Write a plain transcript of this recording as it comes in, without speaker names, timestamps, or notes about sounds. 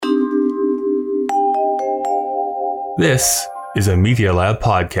This is a Media Lab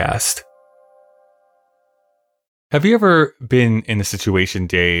podcast. Have you ever been in a situation,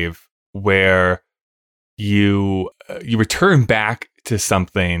 Dave, where you return back to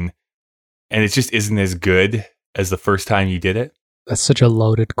something and it just isn't as good as the first time you did it? That's such a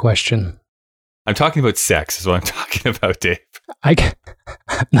loaded question. I'm talking about sex is what I'm talking about, Dave.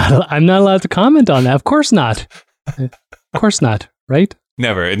 I'm not allowed to comment on that. Of course not. Of course not, right?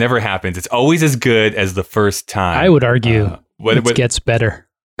 Never. It never happens. It's always as good as the first time. I would argue it gets better,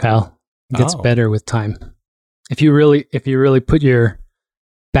 Kyle. It gets better with time. If you really put your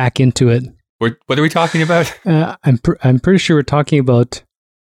back into it. What are we talking about? I'm pretty sure we're talking about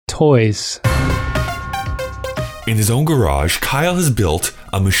toys. In his own garage, Kyle has built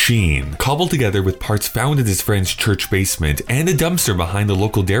a machine, cobbled together with parts found in his friend's church basement and a dumpster behind the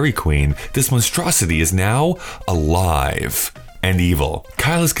local Dairy Queen. This monstrosity is now alive and evil.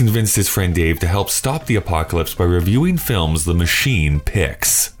 Kyle has convinced his friend Dave to help stop the apocalypse by reviewing films the machine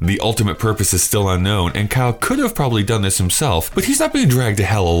picks. The ultimate purpose is still unknown, and Kyle could have probably done this himself, but he's not being dragged to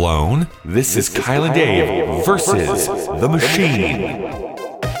hell alone. This is Kyle and Dave versus the machine.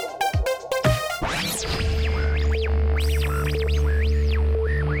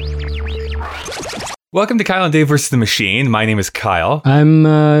 Welcome to Kyle and Dave versus the Machine. My name is Kyle. I'm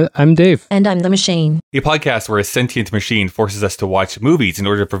Dave. And I'm the Machine. A podcast where a sentient machine forces us to watch movies in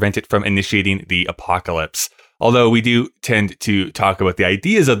order to prevent it from initiating the apocalypse. Although we do tend to talk about the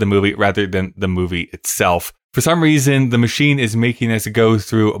ideas of the movie rather than the movie itself. For some reason, the machine is making us go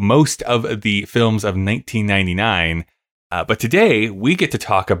through most of the films of 1999. But today, we get to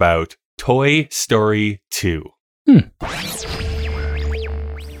talk about Toy Story 2.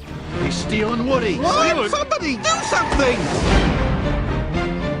 He's stealing Woody. What? Somebody do something!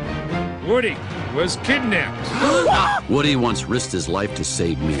 Woody was kidnapped. Woody once risked his life to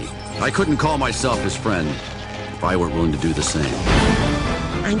save me. I couldn't call myself his friend if I weren't willing to do the same.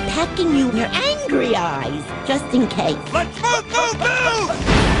 I'm pecking you in your angry eyes, just in case. Let's move!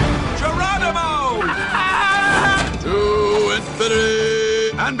 Geronimo! To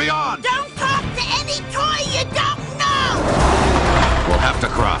infinity And beyond! Don't talk to any toy you don't know! we'll have to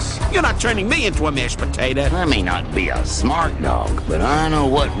cross. You're not turning me into a mashed potato. I may not be a smart dog, but I know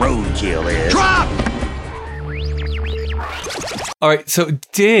what roadkill is. Drop! All right, so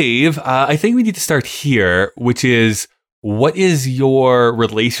Dave, I think we need to start here, which is, what is your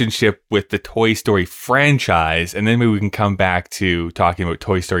relationship with the Toy Story franchise? And then maybe we can come back to talking about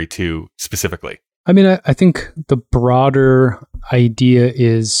Toy Story 2 specifically. I mean, I think the broader idea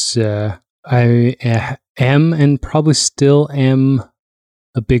is I am and probably still am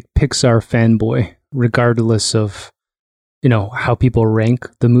a big Pixar fanboy, regardless of, how people rank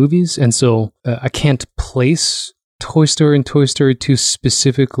the movies. And so I can't place Toy Story and Toy Story 2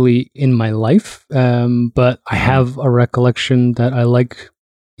 specifically in my life, but I have a recollection that I like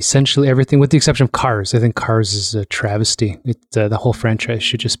essentially everything with the exception of Cars. I think Cars is a travesty. The whole franchise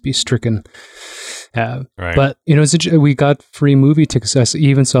should just be stricken. Right. But, we got free movie tickets. I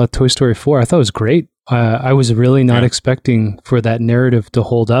even saw Toy Story 4. I thought it was great. I was really not expecting for that narrative to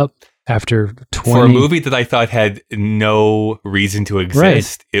hold up after 20... For a movie that I thought had no reason to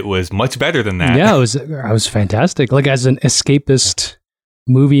exist, It was much better than that. Yeah, I was fantastic. Like, as an escapist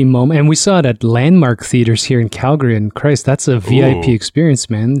movie moment. And we saw it at Landmark Theaters here in Calgary, and Christ, that's a VIP experience,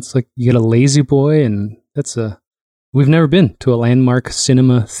 man. It's like you get a Lazy Boy, and we've never been to a Landmark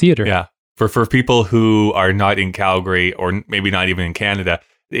Cinema Theater. Yeah. For people who are not in Calgary, or maybe not even in Canada,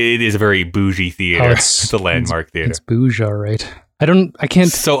 it is a very bougie theater. It's the Landmark Theater. It's bougie, all right. I can't...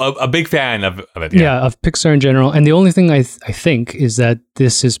 So a big fan of it. Yeah, of Pixar in general. And the only thing I think is that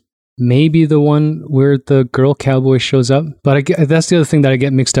this is maybe the one where the girl cowboy shows up. But that's the other thing that I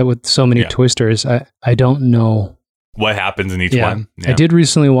get mixed up with so many Toy Stories. I don't know what happens in each one. Yeah. I did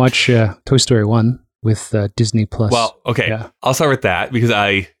recently watch Toy Story 1 with Disney Plus. Well, okay. I'll start with that because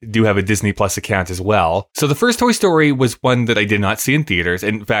I do have a Disney Plus account as well. So the first Toy Story was one that I did not see in theaters.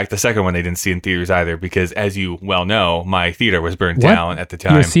 In fact, the second one I didn't see in theaters either because, as you well know, my theater was burnt down at the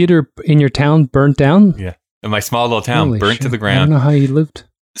time. Your theater in your town burnt down? Yeah. In my small little town, Holy burnt shit. to the ground. I don't know how you lived.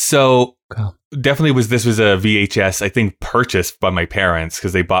 So definitely this was a VHS, I think, purchased by my parents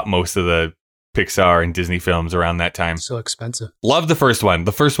because they bought most of the Pixar and Disney films around that time. So expensive. Love the first one.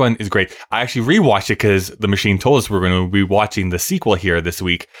 The first one is great. I actually rewatched it because the machine told us we're going to be watching the sequel here this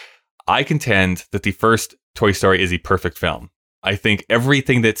week. I contend that the first Toy Story is a perfect film. I think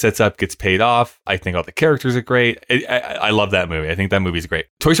everything that sets up gets paid off. I think all the characters are great. I love that movie. I think that movie is great.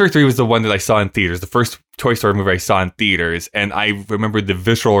 Toy Story 3 was the one that I saw in theaters, the first Toy Story movie I saw in theaters. And I remember the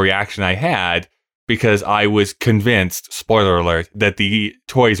visceral reaction I had because I was convinced, spoiler alert, that the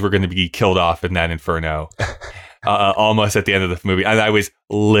toys were going to be killed off in that inferno. almost at the end of the movie. And I was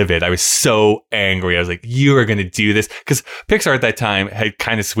livid. I was so angry. I was like, you are going to do this? Because Pixar at that time had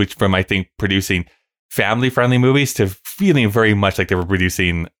kind of switched from, I think, producing family-friendly movies to feeling very much like they were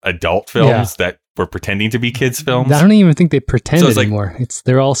producing adult films that were pretending to be kids' films. I don't even think they pretend So anymore.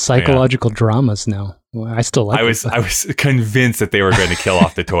 They're all psychological dramas now. Well, I still like I was convinced that they were going to kill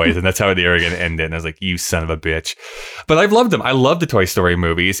off the toys, and that's how they were going to end it. And I was like, you son of a bitch. But I've loved them. I love the Toy Story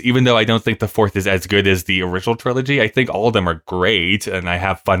movies, even though I don't think the fourth is as good as the original trilogy. I think all of them are great, and I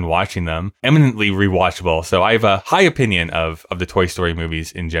have fun watching them. Eminently rewatchable. So I have a high opinion of the Toy Story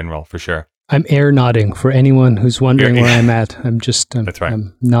movies in general, for sure. I'm air nodding for anyone who's wondering where I'm at. That's right.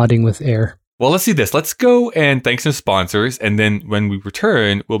 I'm nodding with air. Well, let's see this. Let's go and thank some sponsors. And then when we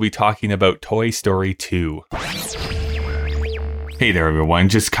return, we'll be talking about Toy Story 2. Hey there, everyone.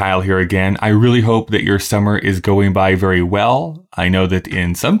 Just Kyle here again. I really hope that your summer is going by very well. I know that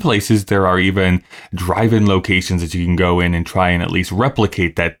in some places there are even drive-in locations that you can go in and try and at least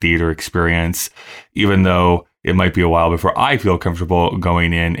replicate that theater experience, even though it might be a while before I feel comfortable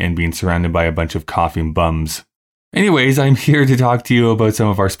going in and being surrounded by a bunch of coughing bums. Anyways, I'm here to talk to you about some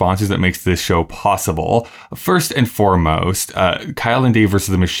of our sponsors that makes this show possible. First and foremost, Kyle and Dave vs.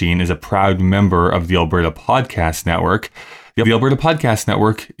 the Machine is a proud member of the Alberta Podcast Network. The Alberta Podcast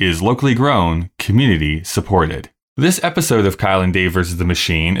Network is locally grown, community supported. This episode of Kyle and Dave vs. the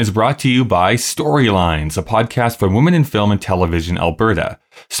Machine is brought to you by Storylines, a podcast for women in film and television Alberta.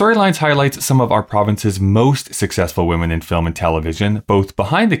 Storylines highlights some of our province's most successful women in film and television, both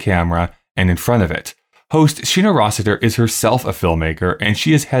behind the camera and in front of it. Host Sheena Rossiter is herself a filmmaker, and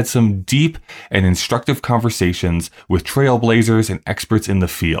she has had some deep and instructive conversations with trailblazers and experts in the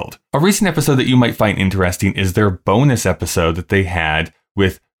field. A recent episode that you might find interesting is their bonus episode that they had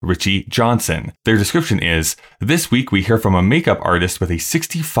with Richie Johnson. Their description is, "This week we hear from a makeup artist with a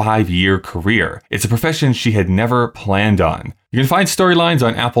 65-year career. It's a profession she had never planned on." You can find Storylines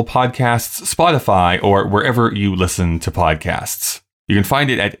on Apple Podcasts, Spotify, or wherever you listen to podcasts. You can find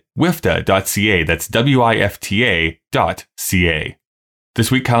it at wifta.ca. That's WIFTA.ca.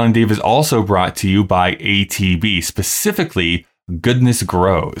 This week, Kyle and Dave is also brought to you by ATB, specifically Goodness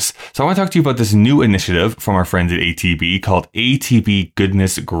Grows. So I want to talk to you about this new initiative from our friends at ATB called ATB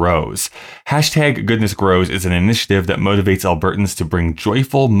Goodness Grows. Hashtag Goodness Grows is an initiative that motivates Albertans to bring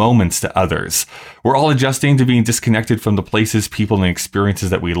joyful moments to others. We're all adjusting to being disconnected from the places, people, and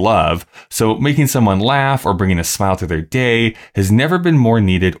experiences that we love, so making someone laugh or bringing a smile to their day has never been more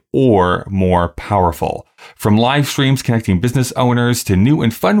needed or more powerful. From live streams connecting business owners to new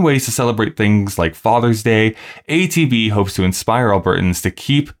and fun ways to celebrate things like Father's Day, ATB hopes to inspire Albertans to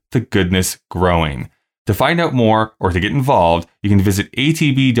keep the goodness growing. To find out more or to get involved, you can visit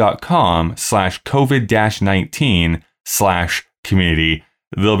atb.com/COVID-19/community.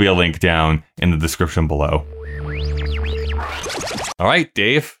 There'll be a link down in the description below. All right,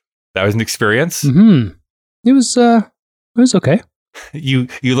 Dave, that was an experience. It was okay. You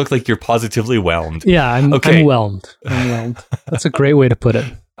look like you're positively whelmed. Yeah, I'm whelmed. That's a great way to put it.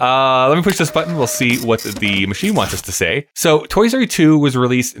 Let me push this button. We'll see what the machine wants us to say. So Toy Story 2 was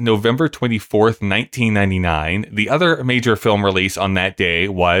released November 24th, 1999. The other major film release on that day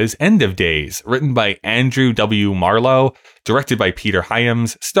was End of Days, written by Andrew W. Marlowe, directed by Peter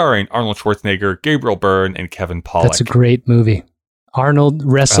Hyams, starring Arnold Schwarzenegger, Gabriel Byrne, and Kevin Pollak. That's a great movie. Arnold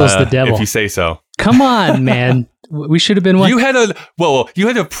wrestles the devil. If you say so. Come on, man. We should have been one. You had a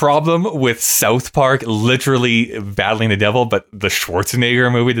problem with South Park literally battling the devil, but the Schwarzenegger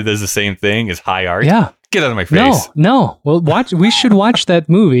movie that does the same thing is high art. Yeah. Get out of my face. No. Well, we should watch that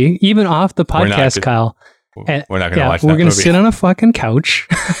movie, even off the podcast, Kyle. We're not going to watch that movie. We're going to sit on a fucking couch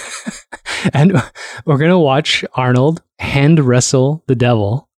and we're going to watch Arnold hand wrestle the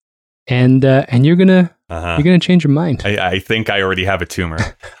devil, and you're going to change your mind. I think I already have a tumor.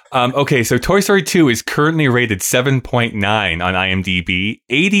 Okay, so Toy Story 2 is currently rated 7.9 on IMDb,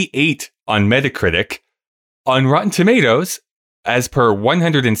 88 on Metacritic. On Rotten Tomatoes, as per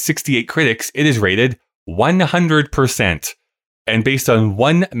 168 critics, it is rated 100%. And based on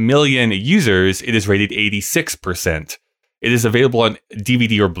 1 million users, it is rated 86%. It is available on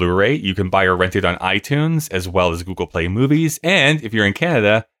DVD or Blu-ray. You can buy or rent it on iTunes, as well as Google Play Movies. And if you're in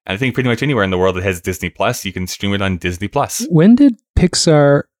Canada, and I think pretty much anywhere in the world that has Disney Plus, you can stream it on Disney Plus. When did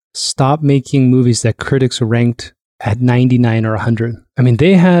Pixar stop making movies that critics ranked at 99 or 100? I mean,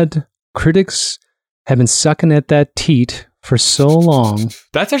 critics have been sucking at that teat for so long.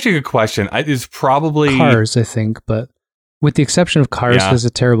 That's actually a good question. It's probably Cars, I think, but with the exception of Cars, is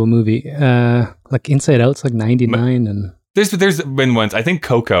a terrible movie. Like Inside Out's like 99, and There's been ones. I think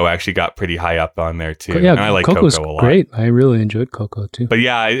Coco actually got pretty high up on there too. Yeah, and I like Coco's Coco a lot. great. I really enjoyed Coco too. But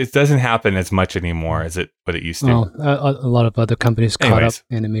yeah, it doesn't happen as much anymore as what it used to. Well, a lot of other companies caught Anyways. up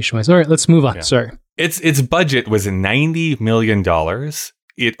animation-wise. All right, let's move on. Yeah. Sorry. Its budget was $90 million.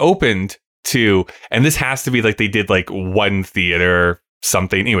 It opened to, and this has to be like they did like one theater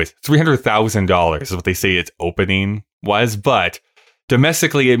something. Anyways, $300,000 is what they say its opening was, but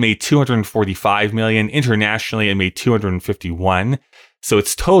domestically, it made $245 million. Internationally, it made $251. So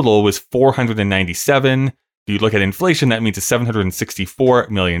its total was $497. If you look at inflation, that means it's $764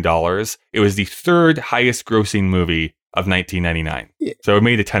 million. It was the third highest grossing movie of 1999. So it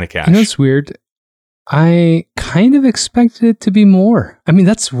made a ton of cash. You know what's weird? I kind of expected it to be more. I mean,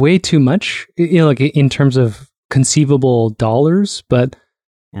 that's way too much, like in terms of conceivable dollars, but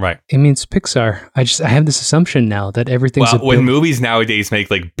Right. I mean, it's Pixar. I have this assumption now that everything's when movies nowadays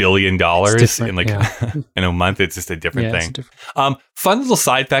make like $1 billion in like yeah. in a month, it's just a different Yeah, it's thing. different. Fun little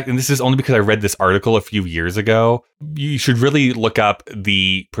side fact, and this is only because I read this article a few years ago. You should really look up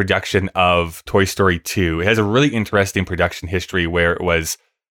the production of Toy Story 2. It has a really interesting production history where it was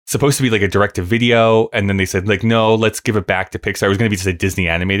supposed to be like a direct-to-video, and then they said like, no, let's give it back to Pixar. It was going to be just a Disney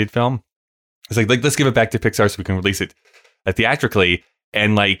animated film. It's like let's give it back to Pixar so we can release it theatrically.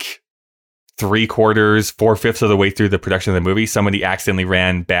 And like 4/5 of the way through the production of the movie, somebody accidentally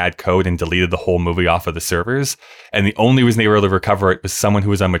ran bad code and deleted the whole movie off of the servers. And the only reason they were able to recover it was someone who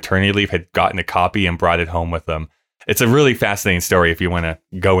was on maternity leave had gotten a copy and brought it home with them. It's a really fascinating story if you want to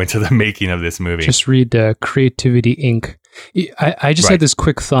go into the making of this movie. Just read Creativity Inc. I just had this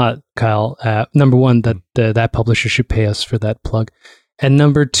quick thought, Kyle. Number one, that that publisher should pay us for that plug. And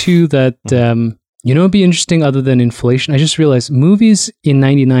number two, that... you know, it'd be interesting other than inflation. I just realized movies in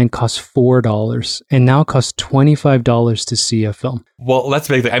 99 cost $4 and now cost $25 to see a film. Well, that's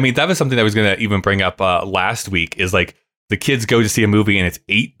big. I mean, that was something I was going to even bring up last week is like the kids go to see a movie and it's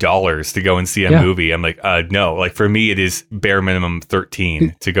 $8 to go and see a movie. I'm like, no, like for me, it is bare minimum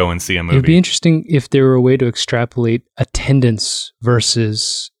 $13 to go and see a movie. It'd be interesting if there were a way to extrapolate attendance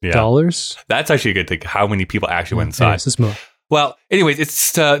versus dollars. That's actually a good thing. How many people actually went and saw it? Let's move on. Well, anyways,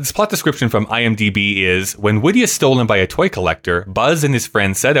 this plot description from IMDb is, when Woody is stolen by a toy collector, Buzz and his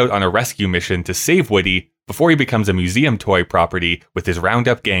friends set out on a rescue mission to save Woody before he becomes a museum toy property with his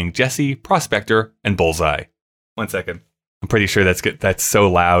Roundup gang Jesse, Prospector, and Bullseye. 1 second. I'm pretty sure that's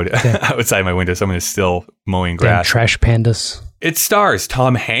so loud outside my window. Someone is still mowing grass. Damn trash pandas. It stars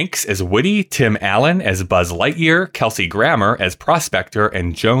Tom Hanks as Woody, Tim Allen as Buzz Lightyear, Kelsey Grammer as Prospector,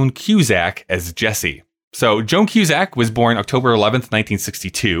 and Joan Cusack as Jessie. So, Joan Cusack was born October 11th,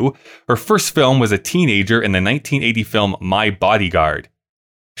 1962. Her first film was a teenager in the 1980 film My Bodyguard.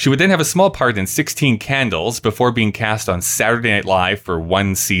 She would then have a small part in 16 Candles before being cast on Saturday Night Live for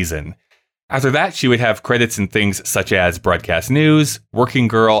 1 season. After that, she would have credits in things such as Broadcast News, Working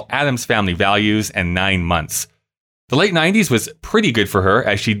Girl, Addams Family Values, and 9 Months. The late 90s was pretty good for her,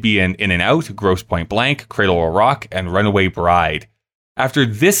 as she'd be in In and Out, Grosse Pointe Blank, Cradle of Rock, and Runaway Bride. After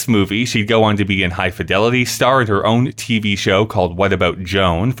this movie, she'd go on to be in High Fidelity, star in her own TV show called What About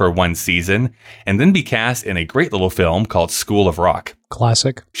Joan for 1 season, and then be cast in a great little film called School of Rock.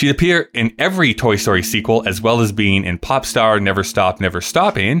 Classic. She'd appear in every Toy Story sequel, as well as being in Popstar, Never Stop, Never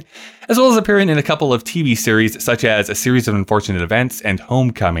Stopping, as well as appearing in a couple of TV series such as A Series of Unfortunate Events and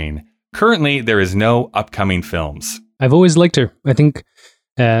Homecoming. Currently, there is no upcoming films. I've always liked her. I think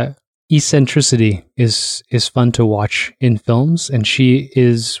eccentricity is fun to watch in films, and she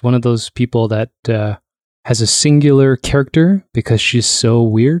is one of those people that has a singular character because she's so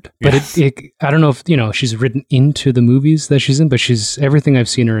weird. But I don't know if she's written into the movies that she's in, but she's everything I've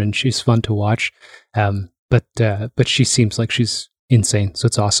seen her in. She's fun to watch, but she seems like she's insane, so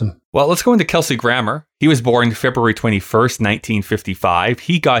it's awesome. Well, let's go into Kelsey Grammer. He was born February 21st, 1955.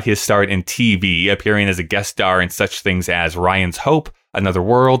 He got his start in TV, appearing as a guest star in such things as Ryan's Hope, Another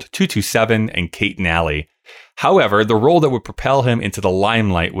World, 227, and Kate and Alley. However, the role that would propel him into the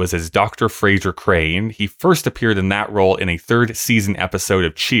limelight was as Dr. Fraser Crane. He first appeared in that role in a 3rd season episode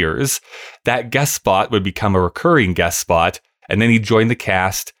of Cheers. That guest spot would become a recurring guest spot, and then he joined the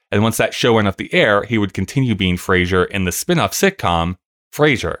cast, and once that show went off the air, he would continue being Frasier in the spin-off sitcom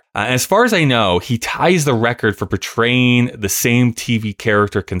Frasier. As far as I know, he ties the record for portraying the same TV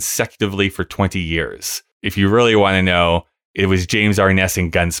character consecutively for 20 years. If you really want to know, it was James Arness in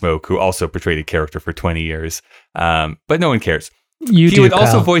Gunsmoke, who also portrayed a character for 20 years. But no one cares. He would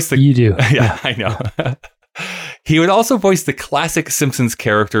also voice the... You do. Yeah, I know. He would also voice the classic Simpsons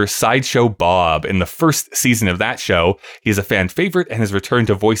character Sideshow Bob in the 1st season of that show. He is a fan favorite and has returned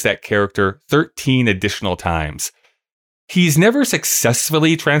to voice that character 13 additional times. He's never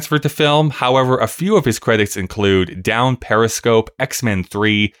successfully transferred to film. However, a few of his credits include Down Periscope, X-Men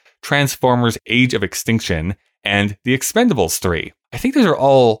 3, Transformers Age of Extinction, and The Expendables 3. I think those are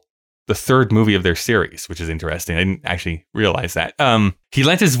all the third movie of their series, which is interesting. I didn't actually realize that. He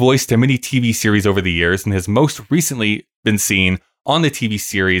lent his voice to many TV series over the years and has most recently been seen on the TV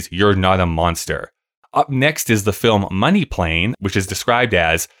series You're Not a Monster. Up next is the film Money Plane, which is described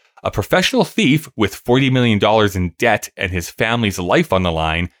as a professional thief with $40 million in debt and his family's life on the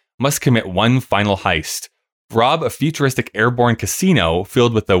line must commit one final heist. Rob a futuristic airborne casino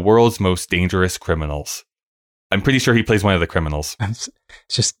filled with the world's most dangerous criminals. I'm pretty sure he plays one of the criminals. It's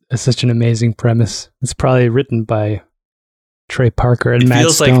such an amazing premise. It's probably written by Trey Parker and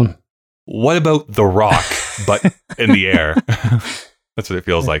Matt Stone. Like, what about The Rock, but in the air? That's what it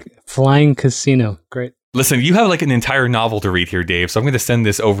feels like. Flying casino. Great. Listen, you have like an entire novel to read here, Dave. So I'm going to send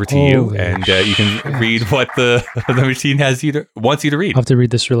this over to you, and you can read what the machine wants you to read. I'll have to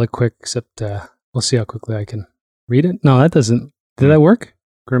read this really quick, except we'll see how quickly I can read it. No, that doesn't. Did that work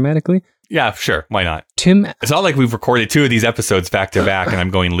grammatically? Yeah, sure. Why not? Tim. It's not like we've recorded 2 of these episodes back to back, and I'm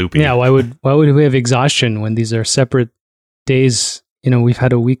going loopy. Yeah. Why would we have exhaustion when these are separate days? You know, we've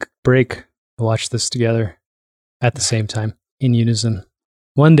had a week break to watch this together at the same time in unison.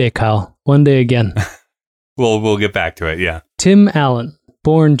 One day, Kyle. One day again. We'll get back to it, yeah. Tim Allen,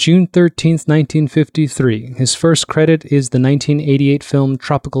 born June 13th, 1953. His first credit is the 1988 film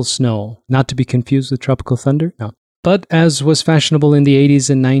Tropical Snow, not to be confused with Tropical Thunder, no. But as was fashionable in the 80s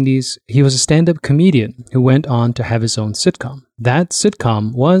and 90s, he was a stand-up comedian who went on to have his own sitcom. That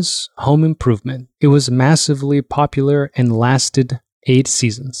sitcom was Home Improvement. It was massively popular and lasted 8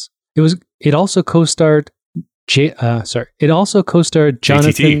 seasons. It also co-starred Jonathan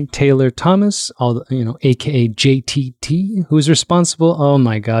Taylor Thomas, aka JTT, who is responsible. Oh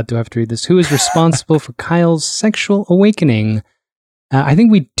my God, do I have to read this? Who is responsible for Kyle's sexual awakening? I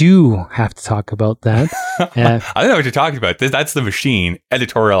think we do have to talk about that. I don't know what you're talking about. That's the machine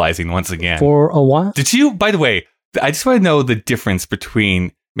editorializing once again. For a while. Did you, by the way, I just want to know the difference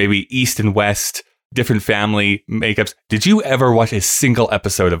between maybe East and West, different family makeups. Did you ever watch a single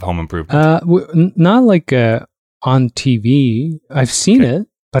episode of Home Improvement? Not like on TV. I've seen it,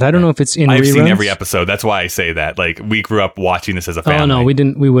 but I don't know if it's in reruns. I've seen every episode. That's why I say that. Like, we grew up watching this as a family. Oh, no,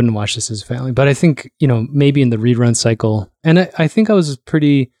 we wouldn't watch this as a family. But I think, maybe in the rerun cycle. And I think I was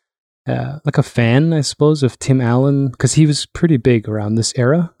pretty, like a fan, I suppose, of Tim Allen, because he was pretty big around this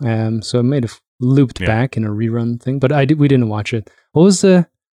era. So it might have looped back in a rerun thing. But we didn't watch it. What was the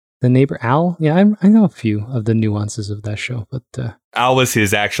neighbor, Al? Yeah, I know a few of the nuances of that show. But Al was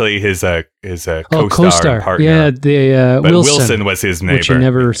his co-star and partner. Yeah, but Wilson was his neighbor. Which you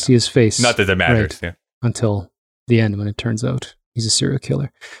never see his face. Not that it matters. Right, until the end when it turns out he's a serial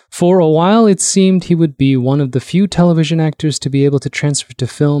killer. For a while, it seemed he would be one of the few television actors to be able to transfer to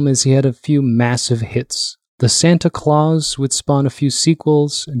film, as he had a few massive hits. The Santa Claus would spawn a few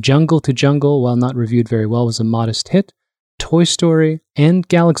sequels. Jungle to Jungle, while not reviewed very well, was a modest hit. Toy Story and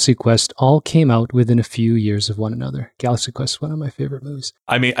Galaxy Quest all came out within a few years of one another. Galaxy Quest is one of my favorite movies.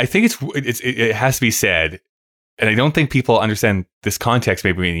 I mean, I think it has to be said, and I don't think people understand this context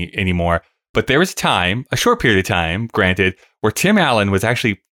maybe anymore, but there was a short period of time, granted, where Tim Allen was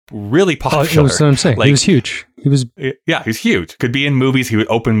actually really popular. Oh, that's what I'm saying. Like, he was huge. He was huge. Could be in movies. He would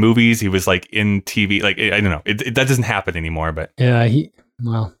open movies. He was like in TV. Like, I don't know. That doesn't happen anymore, but. Yeah,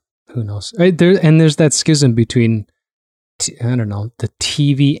 who knows? There's that schism between, I don't know, the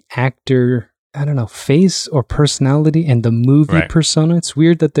TV actor, I don't know, face or personality and the movie persona. It's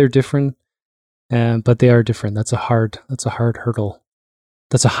weird that they're different, but they are different. That's a hard hurdle.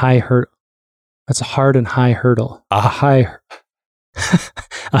 That's a high hurdle. That's a hard and high hurdle. A high.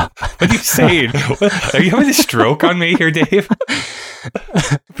 What are you saying? Are you having a stroke on me here, Dave?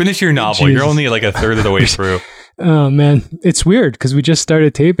 Finish your novel. Jesus. You're only like a third of the way through. Oh man, it's weird because we just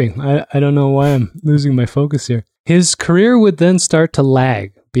started taping. I don't know why I'm losing my focus here. His career would then start to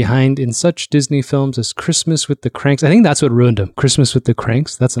lag behind in such Disney films as Christmas with the Cranks. I think that's what ruined him. Christmas with the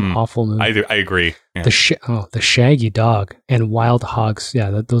Cranks. That's an awful movie. I agree. Yeah. The Shaggy Dog and Wild Hogs.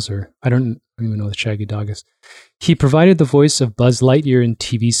 Yeah, those are. I don't even know what the Shaggy Dog is. He provided the voice of Buzz Lightyear in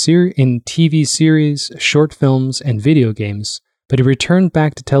TV series, short films, and video games. But he returned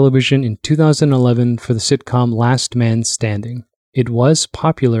back to television in 2011 for the sitcom Last Man Standing. It was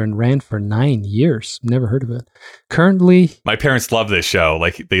popular and ran for 9 years. Never heard of it. Currently... My parents love this show.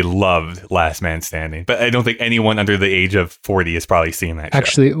 Like, they loved Last Man Standing. But I don't think anyone under the age of 40 has probably seen that show.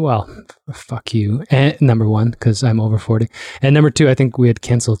 Actually, well, fuck you. And number one, because I'm over 40. And number two, I think we had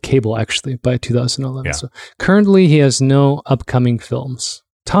canceled cable, actually, by 2011. Yeah. So currently, he has no upcoming films.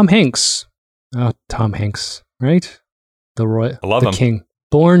 Tom Hanks. Oh, Tom Hanks, right? I love him. king.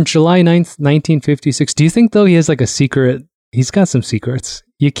 Born July 9th, 1956. Do you think, though, he has like a secret? He's got some secrets.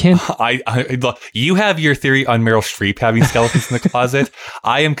 You can't... You have your theory on Meryl Streep having skeletons in the closet.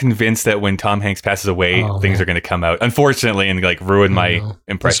 I am convinced that when Tom Hanks passes away, things are going to come out, unfortunately, and like ruin my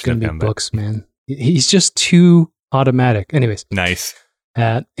impression of him. Books, man. He's just too automatic. Anyways. Nice.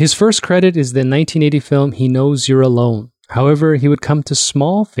 His first credit is the 1980 film He Knows You're Alone. However, he would come to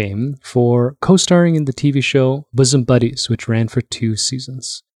small fame for co-starring in the TV show Bosom Buddies, which ran for 2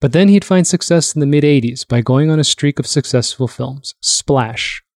 seasons. But then he'd find success in the mid-80s by going on a streak of successful films.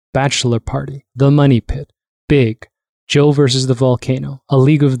 Splash, Bachelor Party, The Money Pit, Big, Joe versus the Volcano, A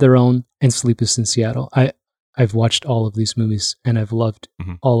League of Their Own, and Sleepless in Seattle. I've watched all of these movies, and I've loved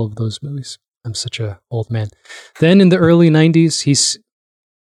all of those movies. I'm such an old man. Then in the early 90s, he's...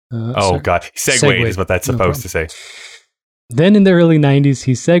 Segued is what that's supposed to say. Then in the early 90s,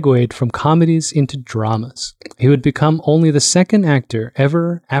 he segued from comedies into dramas. He would become only the second actor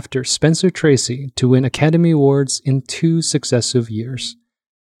ever after Spencer Tracy to win Academy Awards in 2 successive years.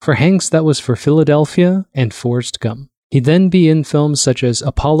 For Hanks, that was for Philadelphia and Forrest Gump. He'd then be in films such as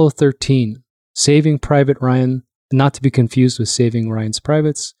Apollo 13, Saving Private Ryan, not to be confused with Saving Ryan's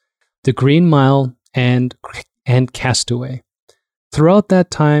Privates, The Green Mile, and Castaway. Throughout that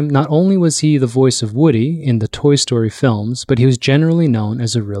time, not only was he the voice of Woody in the Toy Story films, but he was generally known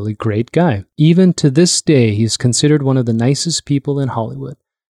as a really great guy. Even to this day, he's considered one of the nicest people in Hollywood.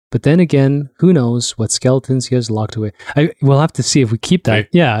 But then again, who knows what skeletons he has locked away. We'll have to see if we keep that.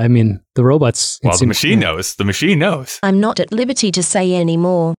 Yeah, I mean, the robots... Well, the machine knows. The machine knows. I'm not at liberty to say any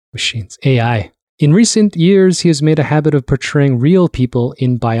more. Machines. AI. In recent years, he has made a habit of portraying real people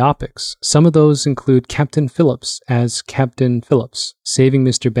in biopics. Some of those include Captain Phillips as Captain Phillips, Saving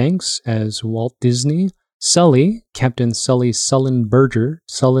Mr. Banks as Walt Disney, Sully, Captain Sully Sullenberger,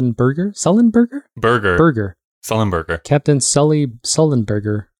 Captain Sully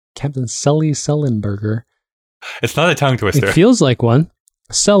Sullenberger. It's not a tongue twister. It feels like one.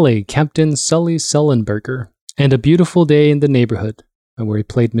 Sully, Captain Sully Sullenberger, and A Beautiful Day in the Neighborhood, where he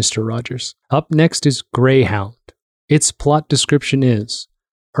played Mr. Rogers. Up next is Greyhound. Its plot description is: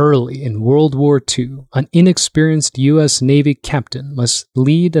 early in World War II, an inexperienced U.S. Navy captain must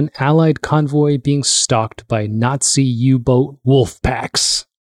lead an Allied convoy being stalked by Nazi U-boat wolf packs.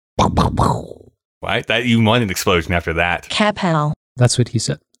 Right? You want an explosion after that. Kapow. That's what he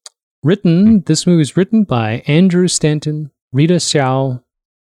said. This movie is written by Andrew Stanton, Rita Xiao.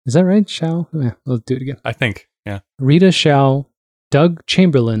 Is that right? Xiao? Yeah, let's do it again. I think, yeah. Rita Xiao, Doug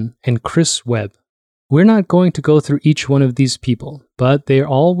Chamberlain, and Chris Webb. We're not going to go through each one of these people, but they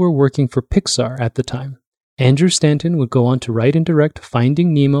all were working for Pixar at the time. Andrew Stanton would go on to write and direct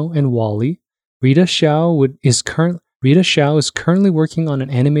Finding Nemo and WALL-E. Rita Xiao is currently working on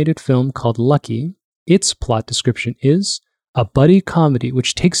an animated film called Lucky. Its plot description is a buddy comedy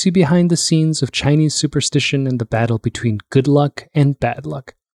which takes you behind the scenes of Chinese superstition and the battle between good luck and bad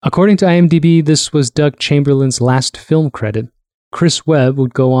luck. According to IMDb, this was Doug Chamberlain's last film credit. Chris Webb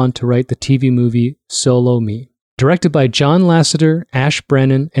would go on to write the TV movie Solo Me, directed by John Lasseter, Ash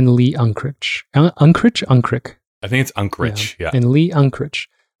Brennan, and Lee Unkrich. Unkrich? I think it's Unkrich, yeah. And Lee Unkrich.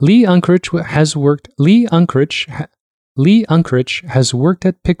 Lee Unkrich has worked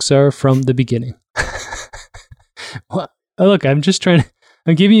at Pixar from the beginning. Well, look, I'm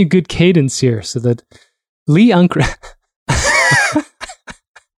giving you good cadence here so that Lee Unkrich...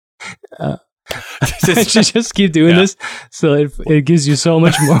 I should just keep doing this so it gives you so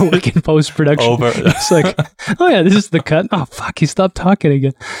much more work in post-production. It's like, oh yeah, this is the cut. Oh fuck, he stopped talking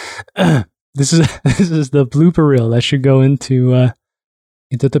again. This is the blooper reel that should go into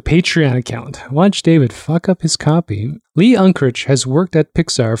the Patreon account. Watch David fuck up his copy. Lee Unkrich has worked at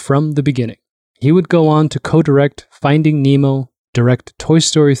Pixar from the beginning. He would go on to co-direct Finding Nemo, direct Toy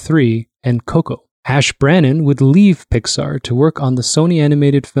Story 3, and Coco. Ash Brannon would leave Pixar to work on the Sony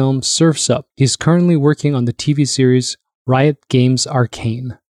animated film Surf's Up. He's currently working on the TV series Riot Games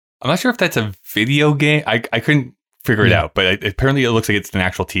Arcane. I'm not sure if that's a video game. I couldn't figure it out, but apparently it looks like it's an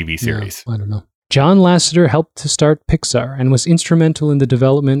actual TV series. I don't know. John Lasseter helped to start Pixar and was instrumental in the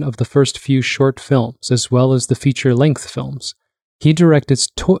development of the first few short films, as well as the feature-length films. He directed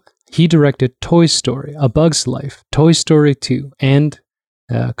Toy Story, A Bug's Life, Toy Story 2, and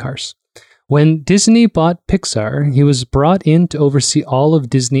Cars. When Disney bought Pixar, he was brought in to oversee all of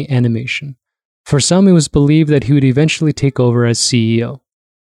Disney animation. For some, it was believed that he would eventually take over as CEO.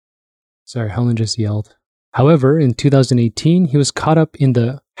 Sorry, Helen just yelled. However, in 2018, he was caught up in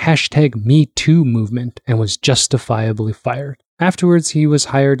the #MeToo movement and was justifiably fired. Afterwards, he was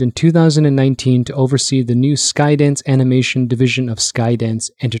hired in 2019 to oversee the new Skydance animation division of Skydance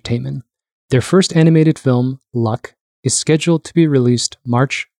Entertainment. Their first animated film, Luck, is scheduled to be released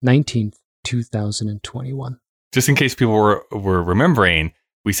March 19th, 2021. Just in case people were remembering,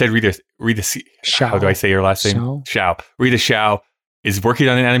 we said Rita Shao. how do I say your last name? Shao. Rita Shao is working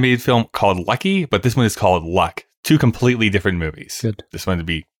on an animated film called Lucky, but this one is called Luck. Two completely different movies. Good. Just wanted to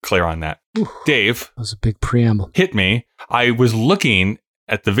be clear on that. Ooh, Dave. That was a big preamble. Hit me. I was looking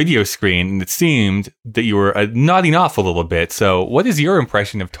at the video screen and it seemed that you were nodding off a little bit. So what is your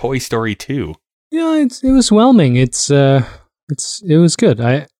impression of Toy Story 2? Yeah, it was whelming. It was good.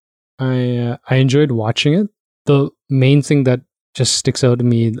 I enjoyed watching it. The main thing that just sticks out to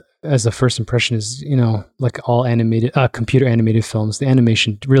me as a first impression is, like all animated, computer animated films, the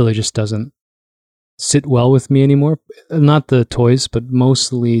animation really just doesn't sit well with me anymore. Not the toys, but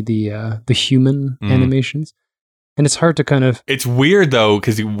mostly the human animations. And it's hard to kind of... It's weird, though,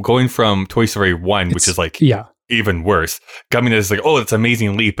 because going from Toy Story 1, which is like even worse, coming as like, oh, it's an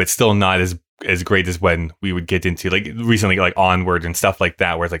amazing leap, but still not as great as when we would get into like recently, like Onward and stuff like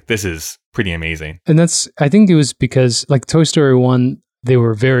that, where it's like, this is pretty amazing. And I think it was because like Toy Story 1, they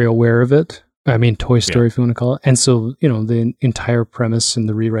were very aware of it. I mean, Toy Story, if you want to call it. And so, the entire premise and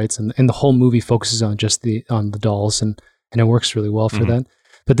the rewrites and the whole movie focuses on just on the dolls, and it works really well for that.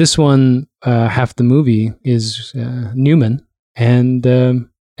 But this one, half the movie is Newman, and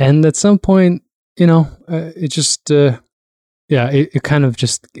at some point, it just, it kind of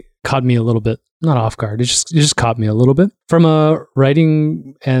just caught me a little bit, not off guard. It just caught me a little bit from a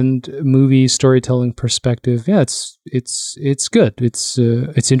writing and movie storytelling perspective. Yeah, it's good.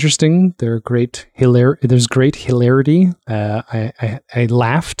 It's interesting. There's great hilarity. I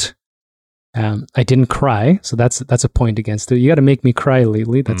laughed. I didn't cry, so that's a point against it. You got to make me cry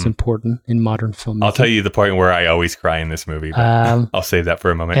lately. That's important in modern filmmaking. I'll tell you the point where I always cry in this movie, but I'll save that for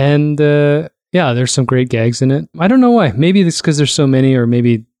a moment. And there's some great gags in it. I don't know why. Maybe it's because there's so many, or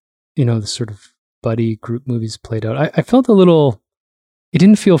maybe the sort of buddy group movies played out. I felt a little. It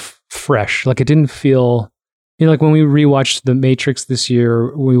didn't feel fresh. Like it didn't feel. Like when we rewatched The Matrix this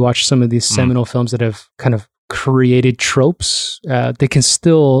year, we watched some of these seminal films that have kind of created tropes. They can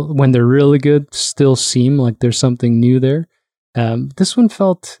still, when they're really good, still seem like there's something new there. This one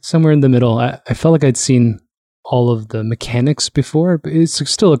felt somewhere in the middle. I felt like I'd seen all of the mechanics before, but it's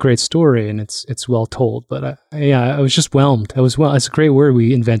still a great story and it's well told. But I was just whelmed. It's a great word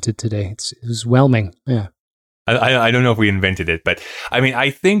we invented today. It was whelming. Yeah. I don't know if we invented it, but I mean, I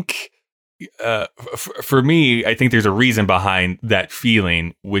think for me, I think there's a reason behind that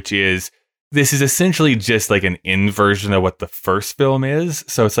feeling, which is this is essentially just like an inversion of what the first film is.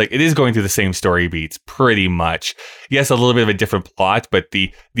 So it's like, it is going through the same story beats pretty much. Yes, a little bit of a different plot, but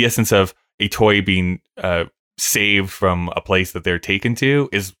the essence of a toy being saved from a place that they're taken to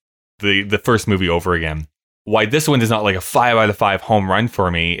is the first movie over again. Why this one is not like a 5 out of 5 home run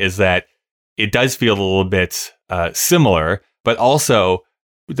for me is that it does feel a little bit similar, but also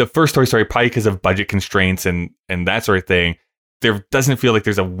the first Toy Story, probably because of budget constraints and that sort of thing, there doesn't feel like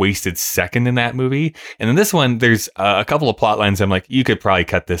there's a wasted second in that movie. And in this one, there's a couple of plot lines I'm like, you could probably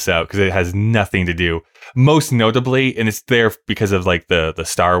cut this out because it has nothing to do. Most notably, and it's there because of like the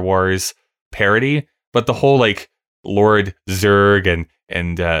Star Wars parody, but the whole like Lord Zurg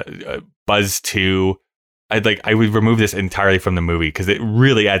and Buzz 2, I would remove this entirely from the movie because it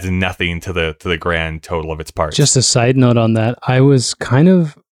really adds nothing to the grand total of its parts. Just a side note on that, I was kind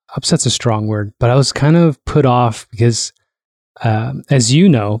of, upset's a strong word, but I was kind of put off because as you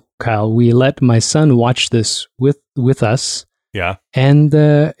know, Kyle, we let my son watch this with us. Yeah. And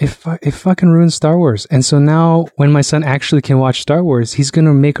it fucking ruined Star Wars. And so now when my son actually can watch Star Wars, he's going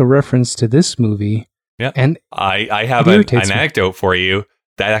to make a reference to this movie. Yeah. And I have an anecdote for you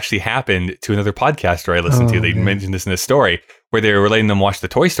that actually happened to another podcaster I listened to. They mentioned this in a story where they were letting them watch the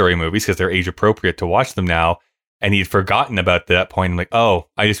Toy Story movies because they're age appropriate to watch them now. And he'd forgotten about that point. I'm like, oh,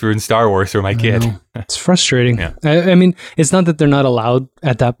 I just ruined Star Wars for my kid. It's frustrating. Yeah. I mean, it's not that they're not allowed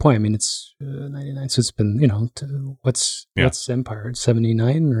at that point. I mean, it's 99, so it's been, what's Empire?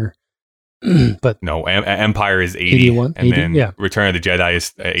 79 or? But no, Empire is 80, 81, and 80, then Return of the Jedi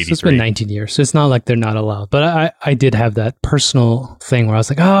is 83. So it's been 19 years. So it's not like they're not allowed. But I did have that personal thing where I was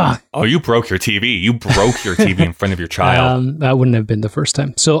like, oh, you broke your TV. You broke your TV in front of your child. That wouldn't have been the first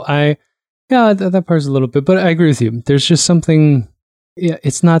time. So that part's a little bit, but I agree with you. There's just something,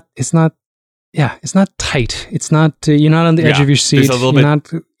 it's not tight. It's not, you're not on the edge of your seat. You're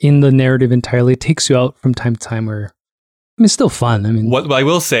not in the narrative entirely. It takes you out from time to time where, I mean, it's still fun. I mean, what I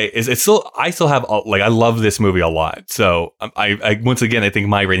will say is I still have, I love this movie a lot. So I once again, I think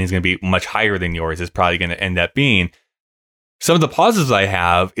my rating is going to be much higher than yours. Is probably going to end up being. Some of the positives I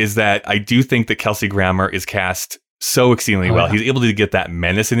have is that I do think that Kelsey Grammer is cast so exceedingly well. He's able to get that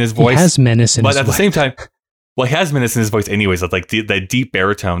menace in his voice. He has menace in his voice. But at the same time, Well, he has menace in his voice anyways, like that deep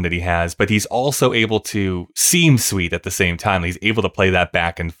baritone that he has, but he's also able to seem sweet at the same time. He's able to play that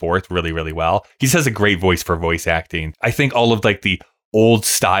back and forth really, really well. He just has a great voice for voice acting. I think all of like the old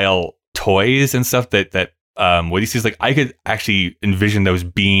style toys and stuff that Woody sees, like I could actually envision those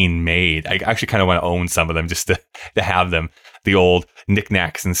being made. I actually kind of want to own some of them just to have them, the old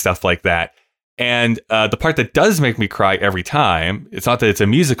knickknacks and stuff like that. And the part that does make me cry every time, it's not that it's a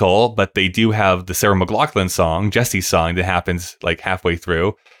musical, but they do have the Sarah McLachlan song, Jesse's song, that happens like halfway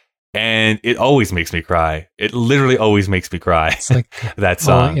through. And it always makes me cry. It literally always makes me cry. It's like that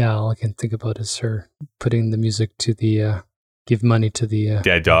song. All I can think about is her putting the music to the give money to the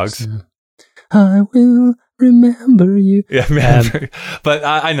dead dogs. I will remember you. Yeah, but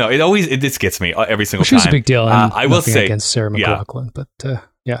I know it just gets me every single time. She was a big deal. I will say against Sarah McLachlan, but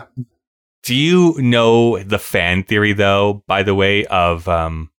yeah. Do you know the fan theory, though, by the way, of,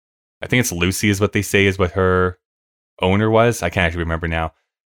 I think it's Lucy is what they say is what her owner was? I can't actually remember now.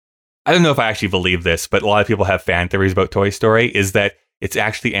 I don't know if I actually believe this, but a lot of people have fan theories about Toy Story, is that it's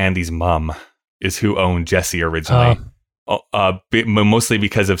actually Andy's mom is who owned Jesse originally. Mostly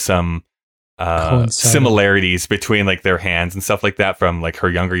because of some similarities between like their hands and stuff like that from like her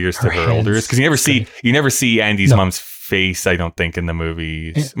younger years to her older years. Because you never see Andy's mom's face, I don't think, in the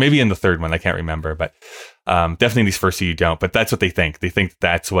movies. Maybe in the third one, I can't remember, but definitely in these first two you don't. But that's what they think. They think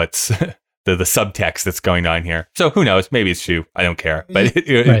that's what's the subtext that's going on here. So who knows? Maybe it's true. I don't care. But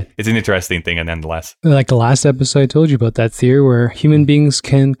it's an interesting thing, and nonetheless. Like the last episode I told you about that theory where human beings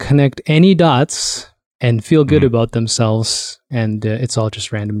can connect any dots and feel good about themselves, and it's all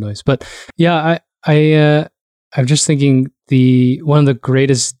just random noise. But yeah, I'm just thinking one of the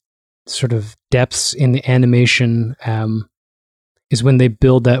greatest sort of depths in the animation is when they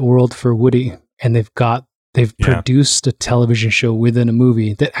build that world for Woody, and they've produced a television show within a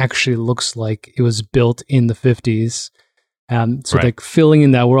movie that actually looks like it was built in the 50s. Like filling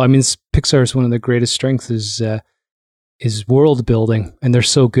in that world. I mean, Pixar's one of the greatest strengths is world building, and they're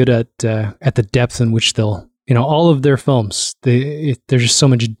so good at the depth in which they'll, all of their films, there's just so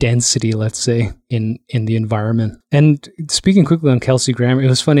much density, let's say, in the environment. And speaking quickly on Kelsey Grammer, it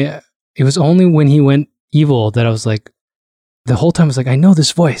was funny. It was only when he went evil that I was like, the whole time I was like, I know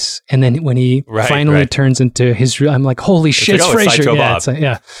this voice. And then when he finally turns into his real, I'm like, holy shit, it's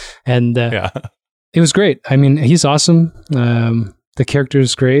Frasier. And it was great. I mean, he's awesome. The character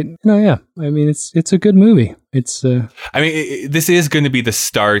is great. I mean, it's a good movie. This is going to be the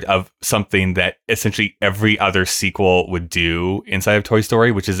start of something that essentially every other sequel would do inside of Toy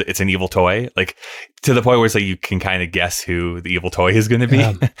Story, which is it's an evil toy, like to the point where it's like you can kind of guess who the evil toy is going to be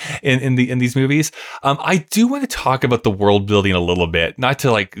in these movies. I do want to talk about the world building a little bit, not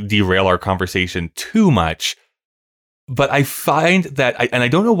to like derail our conversation too much. But I find that, and I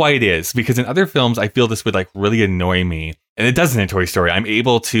don't know why it is, because in other films, I feel this would like really annoy me. And it doesn't in Toy Story. I'm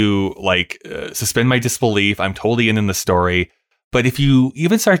able to like suspend my disbelief. I'm totally in the story. But if you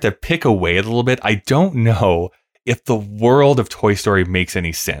even start to pick away a little bit, I don't know if the world of Toy Story makes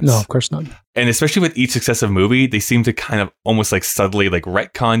any sense. No, of course not. And especially with each successive movie, they seem to kind of almost like subtly like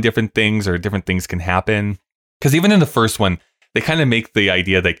retcon different things, or different things can happen. Because even in the first one, they kind of make the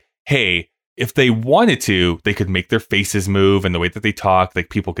idea like, hey, if they wanted to, they could make their faces move and the way that they talk, like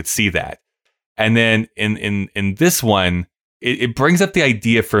people could see that. And then in this one, it brings up the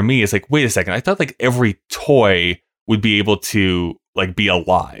idea for me. It's like, wait a second, I thought like every toy would be able to like be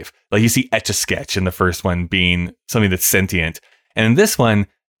alive. Like you see Etch-a-Sketch in the first one being something that's sentient. And in this one,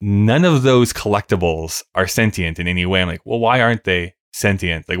 none of those collectibles are sentient in any way. I'm like, well, why aren't they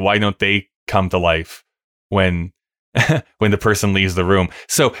sentient? Like, why don't they come to life when the person leaves the room?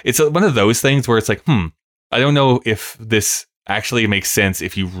 So it's one of those things where it's like, I don't know if this actually makes sense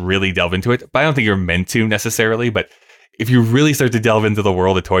if you really delve into it, but I don't think you're meant to necessarily. But if you really start to delve into the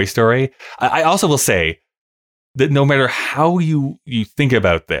world of Toy Story, I also will say that no matter how you think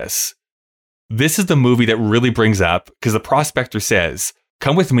about this is the movie that really brings up, because the prospector says,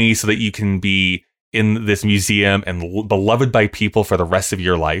 come with me so that you can be in this museum and beloved by people for the rest of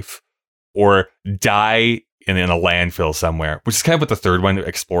your life, or die in a landfill somewhere, which is kind of what the third one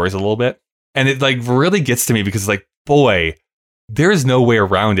explores a little bit. And it like really gets to me because it's like, boy, there is no way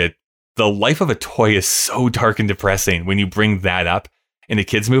around it. The life of a toy is so dark and depressing when you bring that up in a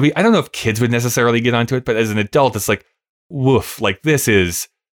kid's movie. I don't know if kids would necessarily get onto it, but as an adult, it's like, woof, like this is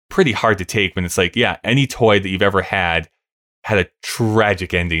pretty hard to take when it's like, yeah, any toy that you've ever had a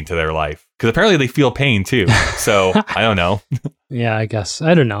tragic ending to their life. Because apparently they feel pain too. So I don't know. Yeah, I guess.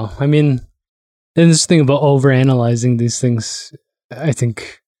 I don't know. I mean, and this thing about overanalyzing these things, I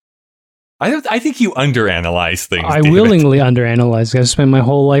think I think you underanalyze things. I David. willingly underanalyze. I've spent my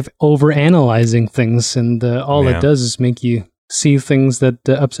whole life overanalyzing things, and all it does is make you see things that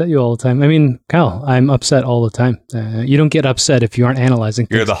upset you all the time. I mean, Kyle, I'm upset all the time. You don't get upset if you aren't analyzing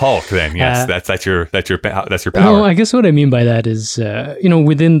things. You're the Hulk, then. Yes, that's your power. No, I guess what I mean by that is,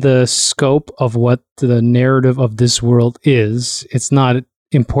 within the scope of what the narrative of this world is, it's not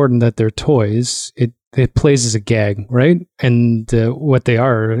important that they're toys. It plays as a gag, right? And what they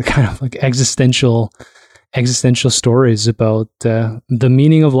are kind of like existential stories about the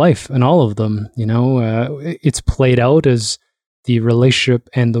meaning of life, and all of them. It's played out as the relationship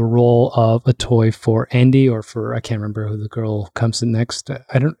and the role of a toy for Andy, or for, I can't remember who the girl comes in next.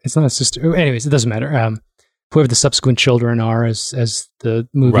 It's not a sister. Anyways, it doesn't matter. Whoever the subsequent children are as the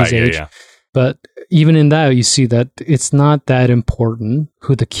movies age. Yeah. But even in that, you see that it's not that important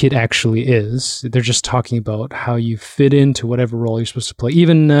who the kid actually is. They're just talking about how you fit into whatever role you're supposed to play.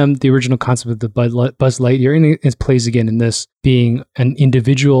 Even the original concept of the Buzz Lightyear, and it plays again in this, being an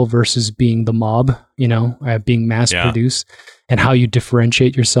individual versus being the mob, being mass produced, and how you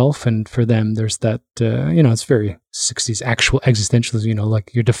differentiate yourself. And for them, there's that, it's very 60s actual existentialism,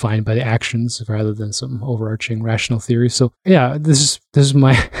 like you're defined by the actions rather than some overarching rational theory. So yeah, this is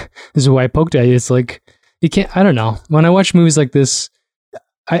why I poked at you. It's like, you can't, I don't know. When I watch movies like this,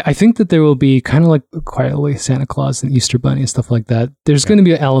 I think that there will be kind of like quietly Santa Claus and Easter Bunny and stuff like that. There's going to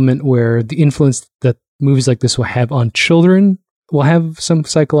be an element where the influence that movies like this will have on children will have some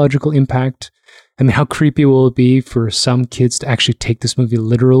psychological impact. I mean, how creepy will it be for some kids to actually take this movie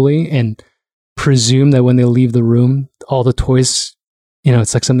literally and presume that when they leave the room, all the toys,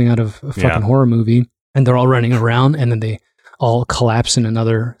 it's like something out of a fucking horror movie, and they're all running around, and then they all collapse in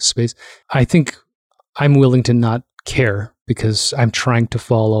another space. I think I'm willing to not care, because I'm trying to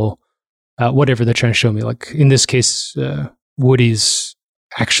follow whatever they're trying to show me. Like in this case, Woody's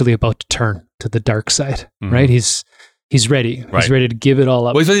actually about to turn to the dark side, right? He's ready. Right. He's ready to give it all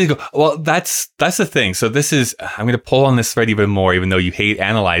up. Well, he's ready to go. Well, that's the thing. So I'm going to pull on this thread even more, even though you hate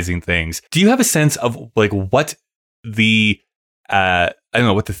analyzing things. Do you have a sense of like what the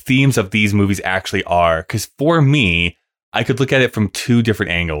what the themes of these movies actually are? Because for me, I could look at it from two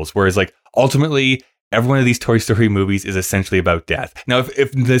different angles. Whereas like ultimately, every one of these Toy Story movies is essentially about death. Now,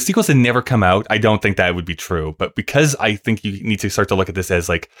 if the sequels had never come out, I don't think that would be true. But because I think you need to start to look at this as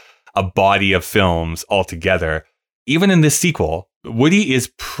like a body of films altogether, even in this sequel, Woody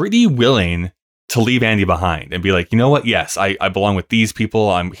is pretty willing to leave Andy behind and be like, you know what? Yes, I belong with these people.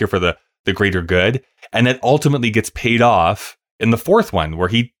 I'm here for the greater good. And that ultimately gets paid off in the fourth one, where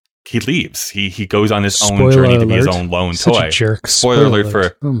he leaves. He goes on his own journey to be his own lone Such toy. A jerk. Spoiler alert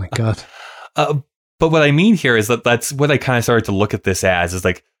for... Oh my God. But what I mean here is that's what I kind of started to look at this as, is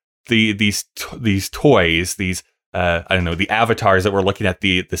like these toys, these the avatars that we're looking at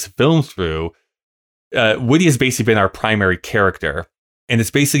this film through. Woody has basically been our primary character, and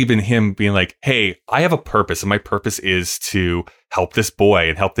it's basically been him being like, "Hey, I have a purpose, and my purpose is to help this boy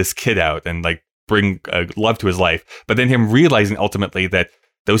and help this kid out, and like bring love to his life." But then him realizing ultimately that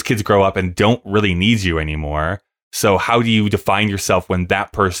those kids grow up and don't really need you anymore. So how do you define yourself when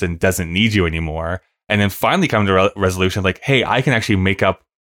that person doesn't need you anymore? And then finally come to a resolution like, hey, I can actually make up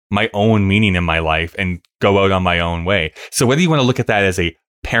my own meaning in my life and go out on my own way. So whether you want to look at that as a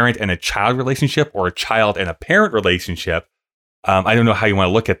parent and a child relationship or a child and a parent relationship, I don't know how you want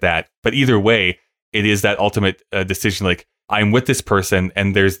to look at that. But either way, it is that ultimate decision. Like, I'm with this person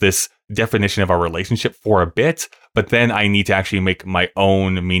and there's this definition of our relationship for a bit, but then I need to actually make my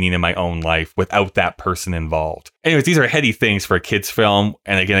own meaning in my own life without that person involved. Anyways, these are heady things for a kid's film.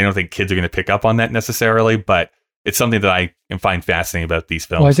 And again, I don't think kids are going to pick up on that necessarily, but it's something that I find fascinating about these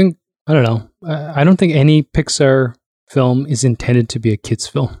films. Well, I don't think any Pixar film is intended to be a kid's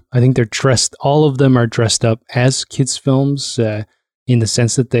film. I think all of them are dressed up as kids' films, in the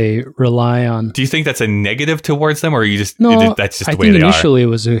sense that they rely on... Do you think that's a negative towards them, or are you just... No, that's just the way they are? I think initially it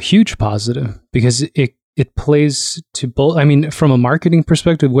was a huge positive, because it plays to both... I mean, from a marketing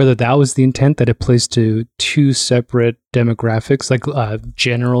perspective, whether that was the intent, that it plays to two separate demographics, like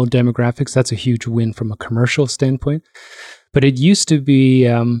general demographics, that's a huge win from a commercial standpoint. But it used to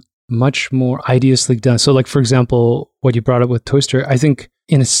be much more ideously done. So like, for example, what you brought up with Toy Story, I think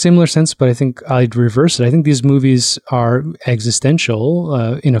in a similar sense, but I think I'd reverse it. I think these movies are existential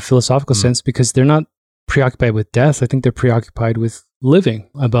in a philosophical sense, because they're not preoccupied with death. I think they're preoccupied with living,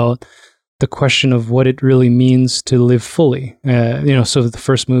 about the question of what it really means to live fully. So the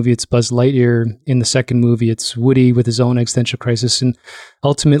first movie, it's Buzz Lightyear. In the second movie, it's Woody with his own existential crisis. And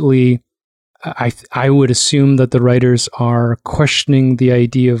ultimately, I would assume that the writers are questioning the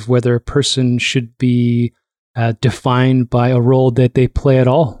idea of whether a person should be defined by a role that they play at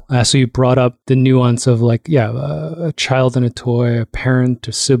all. So you brought up the nuance of like, a child and a toy, a parent,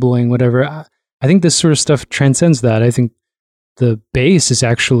 a sibling, whatever. I think this sort of stuff transcends that. I think the base is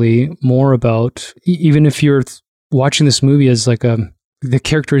actually more about, even if you're watching this movie as like the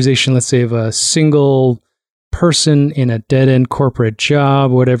characterization, let's say, of a single person in a dead-end corporate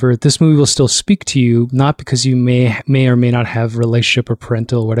job, whatever, this movie will still speak to you, not because you may or may not have relationship or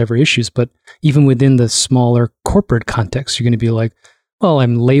parental or whatever issues, but even within the smaller corporate context, you're going to be like, well,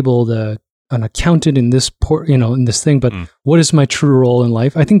 I'm labeled an accountant in this in this thing, but what is my true role in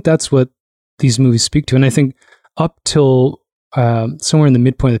life? I think that's what these movies speak to. And I think up till somewhere in the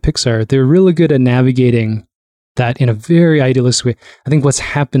midpoint of the Pixar, they're really good at navigating that in a very idealistic way. I think what's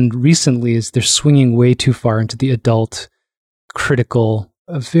happened recently is they're swinging way too far into the adult, critical,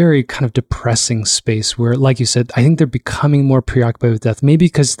 a very kind of depressing space where, like you said, I think they're becoming more preoccupied with death, maybe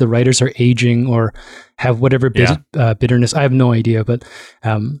because the writers are aging or have whatever bitterness. I have no idea, but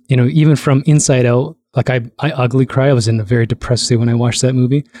even from Inside Out, like I ugly cry. I was in a very depressed state when I watched that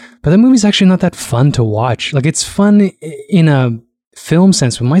movie, but that movie's actually not that fun to watch. Like, it's fun in a film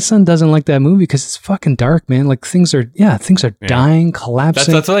sense, but my son doesn't like that movie because it's fucking dark, man. Like, things are dying,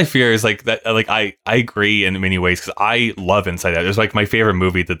 collapsing. That's what I fear is like that. Like, I agree in many ways because I love Inside Out. It was like my favorite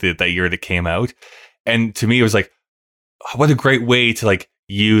movie that year that came out, and to me it was like, what a great way to like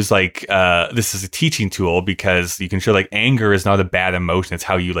use like this is a teaching tool, because you can show like anger is not a bad emotion. It's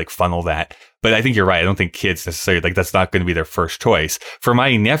how you like funnel that. But I think you're right. I don't think kids necessarily, like, that's not going to be their first choice. For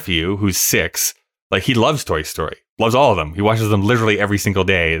my nephew, who's 6, like, he loves Toy Story, loves all of them. He watches them literally every single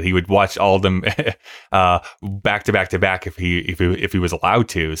day. He would watch all of them back to back to back if he was allowed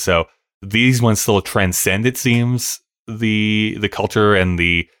to. So these ones still transcend, it seems, the culture and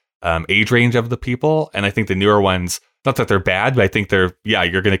the age range of the people. And I think the newer ones, not that they're bad, but I think you're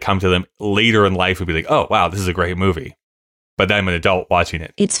going to come to them later in life and be like, oh, wow, this is a great movie. But then I'm an adult watching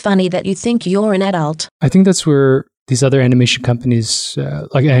it. It's funny that you think you're an adult. I think that's where these other animation companies,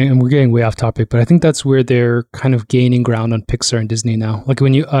 and we're getting way off topic, but I think that's where they're kind of gaining ground on Pixar and Disney now. Like,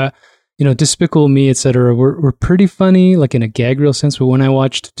 when you, Despicable Me, etc., were pretty funny, like in a gag reel sense. But when I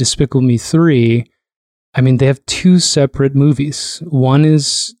watched Despicable Me 3, I mean, they have 2 separate movies. One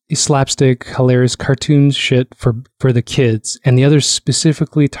is slapstick, hilarious cartoon shit for the kids, and the other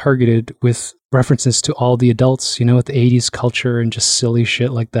specifically targeted with references to all the adults, with the 80s culture and just silly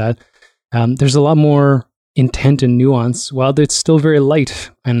shit like that. There's a lot more intent and nuance, while it's still very light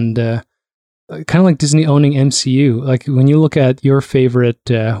and kind of like Disney owning MCU. Like, when you look at your favorite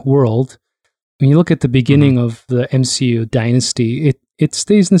world, when you look at the beginning of the MCU dynasty, it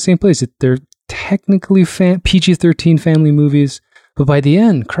stays in the same place. They're technically PG-13 family movies, but by the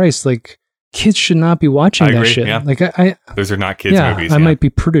end, Christ, like, kids should not be watching that shit. Yeah. Like, those are not kids movies. I might be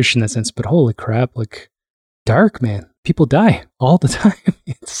prudish in that sense, but holy crap, like, dark, man. People die all the time.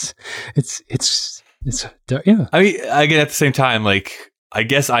 It's yeah. I mean, again, at the same time, like, I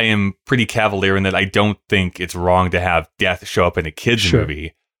guess I am pretty cavalier in that I don't think it's wrong to have death show up in a kids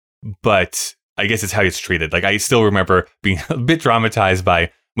movie, but I guess it's how it's treated. Like, I still remember being a bit traumatized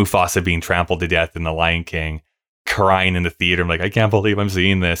by Mufasa being trampled to death in The Lion King, crying in the theater. I'm like, I can't believe I'm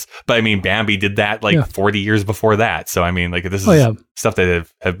seeing this. But I mean, Bambi did that 40 years before that. So I mean, like, this is stuff that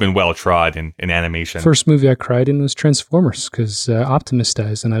have been well trod in animation. First movie I cried in was Transformers, because Optimus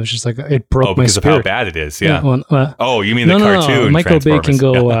dies, and I was just like, it broke my spirit. Because of how bad it is. Yeah. You mean the cartoon? No. Michael Bay can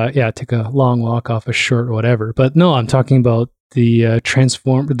go, take a long walk off a shirt or whatever. But no, I'm talking about the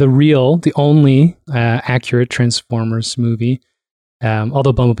the only accurate Transformers movie.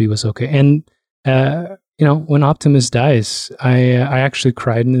 Although Bumblebee was okay. And, when Optimus dies, I actually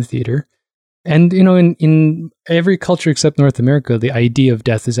cried in the theater. And, in every culture except North America, the idea of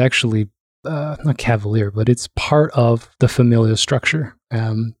death is actually not cavalier, but it's part of the familial structure.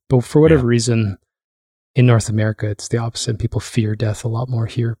 But for whatever reason, in North America, it's the opposite. People fear death a lot more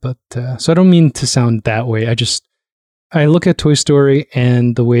here. But so I don't mean to sound that way. I look at Toy Story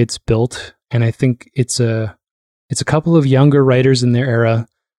and the way it's built, and I think it's a couple of younger writers in their era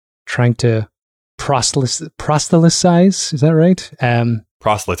trying to proselytize. Is that right?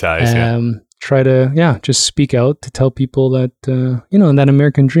 Proselytize, Try to, just speak out to tell people that, in that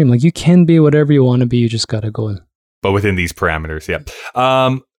American dream, like, you can be whatever you want to be. You just got to go in. But within these parameters,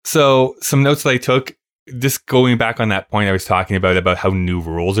 So some notes that I took, just going back on that point I was talking about how new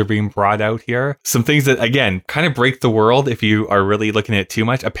rules are being brought out here. Some things that, again, kind of break the world if you are really looking at it too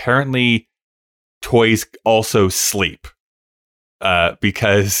much. Apparently, toys also sleep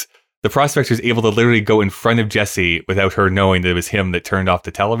because the prospector is able to literally go in front of Jessie without her knowing that it was him that turned off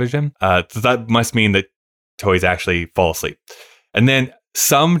the television. So that must mean that toys actually fall asleep. And then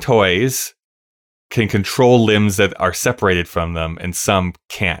some toys can control limbs that are separated from them and some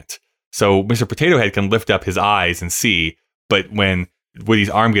can't. So Mr. Potato Head can lift up his eyes and see, but when Woody's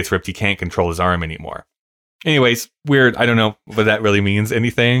arm gets ripped, he can't control his arm anymore. Anyways, weird. I don't know what that really means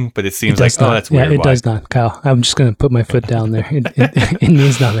anything, but it seems like, not. That's weird. Yeah, it does not, Kyle. I'm just going to put my foot down there. It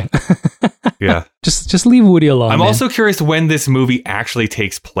means nothing. Yeah. Just leave Woody alone. I'm also curious when this movie actually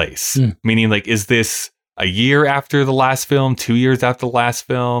takes place. Meaning, like, is this a year after the last film, 2 years after the last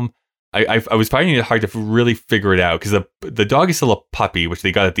film? I was finding it hard to really figure it out because the dog is still a puppy, which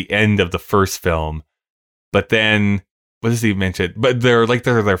they got at the end of the first film. But then, what does he mention? But they're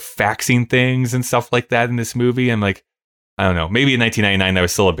faxing things and stuff like that in this movie. I'm like, I don't know. Maybe in 1999 that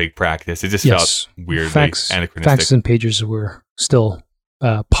was still a big practice. It just felt weird, anachronistic. Faxes and pagers were still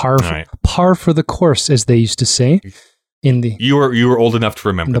par for the course, as they used to say. In the you were old enough to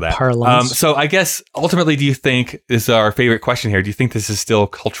remember that. Parlance. So I guess ultimately, do you think, this is our favorite question here, do you think this is still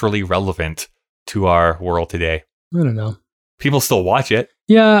culturally relevant to our world today? I don't know. People still watch it.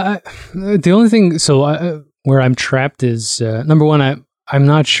 Yeah. The only thing, where I'm trapped is, number one, I'm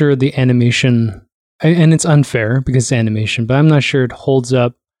not sure the animation, and it's unfair because it's animation, but I'm not sure it holds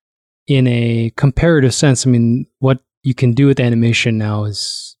up in a comparative sense. I mean, what you can do with animation now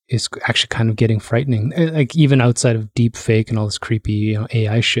is actually kind of getting frightening. Like, even outside of deep fake and all this creepy,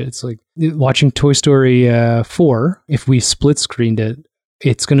 AI shit. It's like watching Toy Story 4. If we split screened it,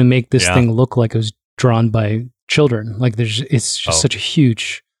 it's going to make this thing look like it was drawn by children. Like, it's just such a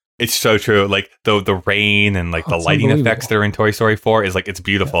huge. It's so true. Like the rain and like the lighting effects that are in Toy Story 4 is like, it's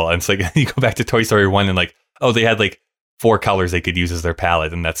beautiful. And it's like, you go back to Toy Story 1 and like, oh, they had like 4 colors they could use as their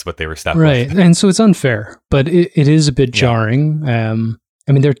palette, and that's what they were stuck with. Right. And so it's unfair, but it is a bit jarring.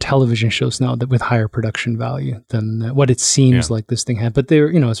 I mean, there are television shows now that with higher production value than what it seems like this thing had, but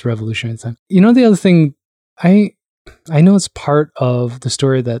it's revolutionary at the time. The other thing, I know it's part of the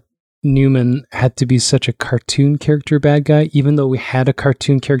story that Newman had to be such a cartoon character bad guy, even though we had a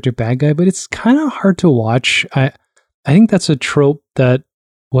cartoon character bad guy, but it's kind of hard to watch. I think that's a trope that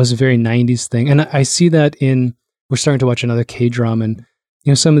was a very 90s thing. And I see that we're starting to watch another K-drama, and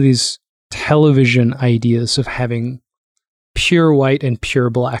some of these television ideas of having pure white and pure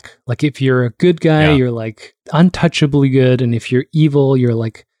black. Like, if you're a good guy, you're like untouchably good, and if you're evil, you're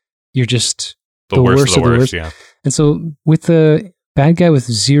just the worst of the worst. Yeah. And so with the bad guy with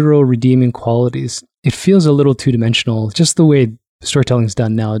zero redeeming qualities, it feels a little two-dimensional. Just the way storytelling is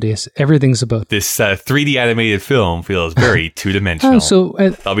done nowadays. Everything's about this 3D animated film feels very two-dimensional.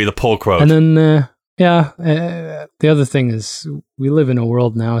 That'll be the pull quote. And then the other thing is, we live in a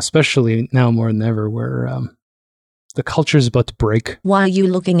world now, especially now more than ever, where the culture is about to break. Why are you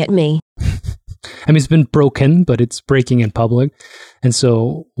looking at me? I mean, it's been broken, but it's breaking in public. And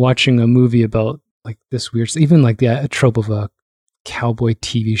so watching a movie about like this weird, even like the trope of a cowboy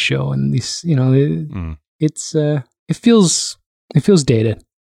TV show, and these, it feels dated.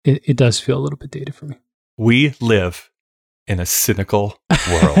 It does feel a little bit dated for me. We live in a cynical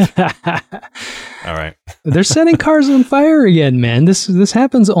world. All right. They're setting cars on fire again, man. This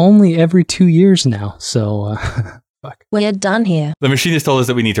happens only every 2 years now. So, fuck. We're done here. The machinist told us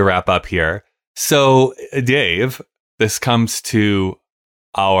that we need to wrap up here. So, Dave, this comes to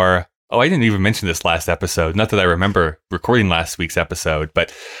our... Oh, I didn't even mention this last episode. Not that I remember recording last week's episode,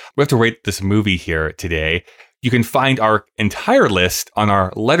 but we have to rate this movie here today. You can find our entire list on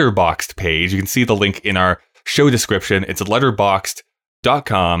our Letterboxd page. You can see the link in our show description. It's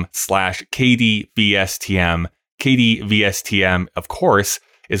letterboxd.com/KDVSTM. KDVSTM, of course,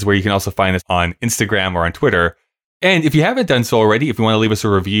 is where you can also find us on Instagram or on Twitter. And if you haven't done so already, if you want to leave us a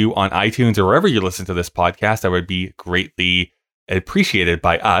review on iTunes or wherever you listen to this podcast, that would be greatly appreciated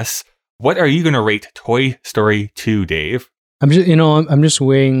by us. What are you going to rate Toy Story 2, Dave? I'm just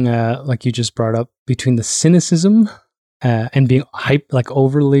weighing, like you just brought up, between the cynicism and being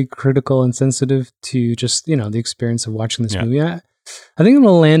overly critical and sensitive to just, the experience of watching this movie. I think I'm going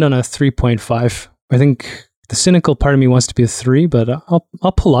to land on a 3.5. I think the cynical part of me wants to be a 3, but I'll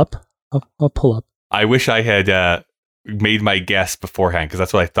pull up. I'll pull up. I wish I had made my guess beforehand, because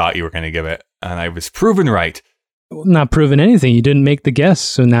that's what I thought you were going to give it, and I was proven right. Not proven anything. You didn't make the guess,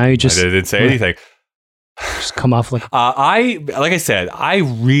 so now you just... I didn't say anything. Just come off like... like I said, I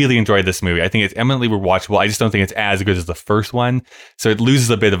really enjoyed this movie. I think it's eminently rewatchable. I just don't think it's as good as the first one, so it loses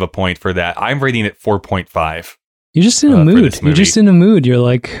a bit of a point for that. I'm rating it 4.5. You're just in a mood. You're just in a mood.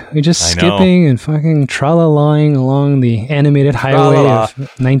 You're just skipping and fucking tra-la-laing along the animated highway of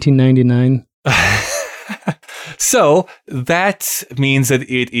 1999. So that means that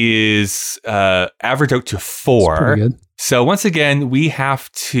it is averaged out to 4. That's pretty good. So once again, we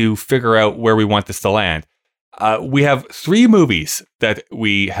have to figure out where we want this to land. we have 3 movies that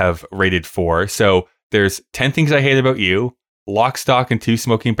we have rated 4. So there's 10 Things I Hate About You, Lock, Stock, and Two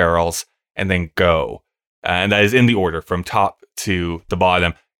Smoking Barrels, and then Go. And that is in the order from top to the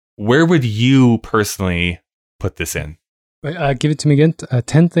bottom. Where would you personally put this in? Give it to me again.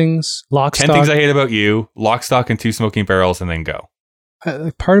 10 Things, Lock, 10 Stock. Things I Hate About You, Lock, Stock, and Two Smoking Barrels, and then Go.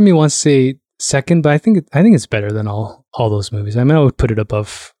 Part of me wants to say second, but I think it's better than all those movies. I mean, I would put it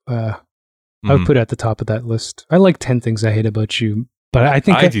above. I would put it at the top of that list. I like 10 Things I Hate About You, but I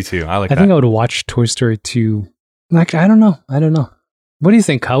think I do too. I like I that. think I would watch Toy Story 2. Like, I don't know. What do you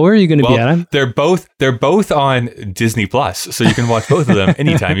think, Kyle? Where are you going to be at? They're both on Disney Plus, so you can watch both of them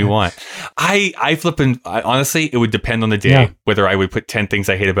anytime you want. Honestly, it would depend on the day whether I would put 10 Things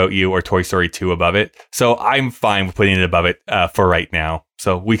I Hate About You or Toy Story 2 above it. So I'm fine with putting it above it for right now.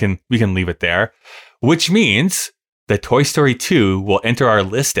 So we can leave it there, which means that Toy Story 2 will enter our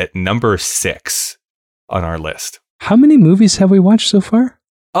list at number 6 on our list. How many movies have we watched so far?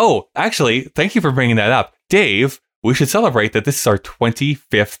 Oh, actually, thank you for bringing that up, Dave. We should celebrate that this is our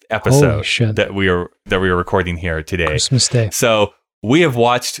 25th episode that we are recording here today. Christmas Day. So we have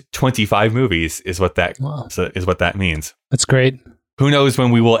watched 25 movies is what that means. That's great. Who knows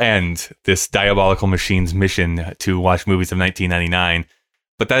when we will end this diabolical machine's mission to watch movies of 1999,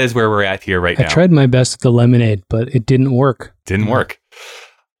 but that is where we're at here right now. I tried my best with the lemonade, but it didn't work. Didn't work.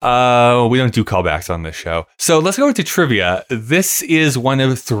 We don't do callbacks on this show. So let's go into trivia. This is one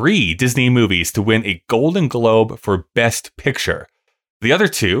of 3 Disney movies to win a Golden Globe for Best Picture. The other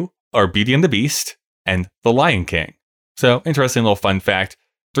 2 are Beauty and the Beast and The Lion King. So interesting little fun fact.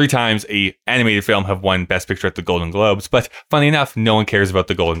 3 times a animated film have won Best Picture at the Golden Globes, but funny enough, no one cares about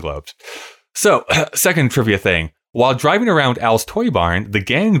the Golden Globes. So, second trivia thing. While driving around Al's Toy Barn, the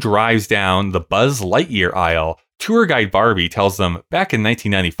gang drives down the Buzz Lightyear aisle. Tour guide Barbie tells them back in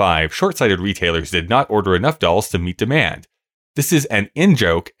 1995, short-sighted retailers did not order enough dolls to meet demand. This is an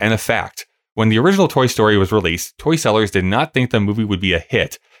in-joke and a fact. When the original Toy Story was released, toy sellers did not think the movie would be a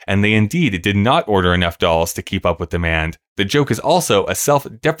hit, and they indeed did not order enough dolls to keep up with demand. The joke is also a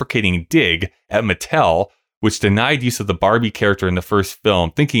self-deprecating dig at Mattel, which denied use of the Barbie character in the first film,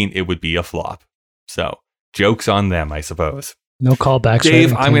 thinking it would be a flop. So, joke's on them, I suppose. No callbacks.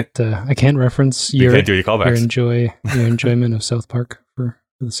 Dave, right? I can't reference your enjoyment of South Park for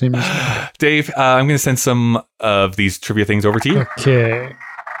the same reason. Dave, I'm going to send some of these trivia things over to you. Okay.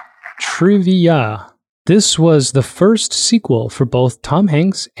 Trivia. This was the first sequel for both Tom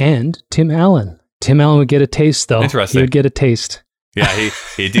Hanks and Tim Allen. Tim Allen would get a taste, though. Interesting. He would get a taste. Yeah,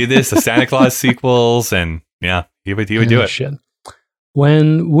 he'd do this, the Santa Claus sequels, and yeah, he would do it. Shit.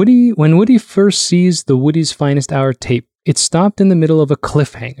 When Woody first sees the Woody's Finest Hour tape, it stopped in the middle of a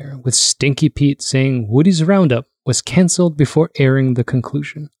cliffhanger with Stinky Pete saying Woody's Roundup was cancelled before airing the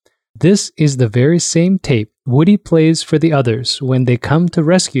conclusion. This is the very same tape Woody plays for the others when they come to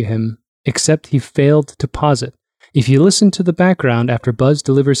rescue him, except he failed to pause it. If you listen to the background after Buzz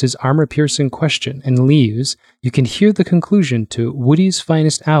delivers his armor-piercing question and leaves, you can hear the conclusion to Woody's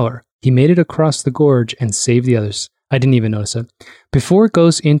Finest Hour. He made it across the gorge and saved the others. I didn't even notice it. Before it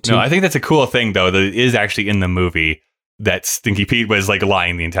goes into... No, I think that's a cool thing, though, that it is actually in the movie that Stinky Pete was like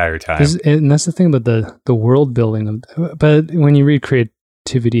lying the entire time. And that's the thing about the world building. But when you read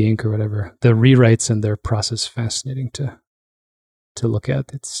Creativity Inc. or whatever, the rewrites and their process fascinating to look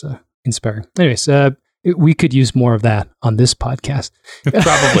at. It's inspiring. Anyways, we could use more of that on this podcast.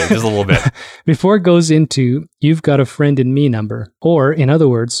 Probably, just a little bit. Before it goes into You've Got a Friend in Me number, or in other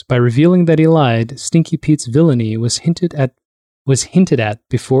words, by revealing that he lied, Stinky Pete's villainy was hinted at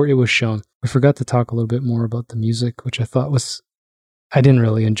before it was shown. We forgot to talk a little bit more about the music, which I thought I didn't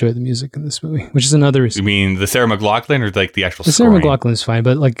really enjoy the music in this movie, which is another reason. You mean the Sarah McLachlan or like the actual The Sarah McLachlan is fine,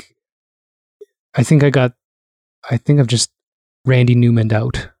 but like, I think I've just Randy Newman'd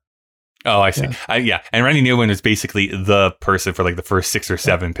out. Oh, I see. Yeah. And Randy Newman is basically the person for like the first 6 or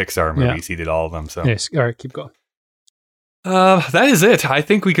 7 Pixar movies. He did all of them. So, yes. All right, keep going. That is it. I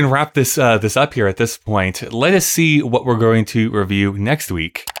think we can wrap this up here at this point. Let us see what we're going to review next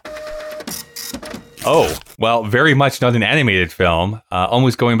week. Oh, well, very much not an animated film.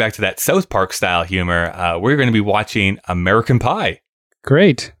 Almost going back to that South Park style humor. We're going to be watching American Pie.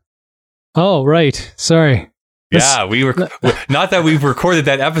 Great. Oh, right. Sorry. Yeah, we were not that we've recorded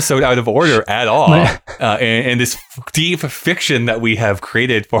that episode out of order at all. And this deep fiction that we have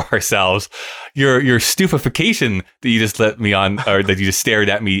created for ourselves, your stupefaction that you just let me on, or that you just stared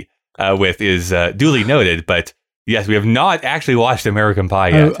at me with, is duly noted. But yes, we have not actually watched American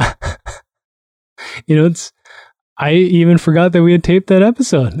Pie yet. I even forgot that we had taped that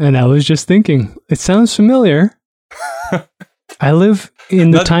episode, and I was just thinking, it sounds familiar. I live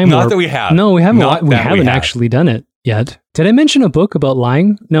in the time not warp. that we have. No, we haven't. Not We that we haven't have. actually done it yet. Did I mention a book about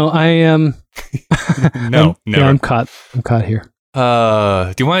lying? No, I am. No, Yeah, never. I'm caught. I'm caught here.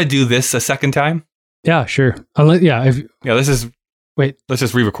 Do you want to do this a second time? Yeah, sure. Unless, yeah. Yeah, Wait. Let's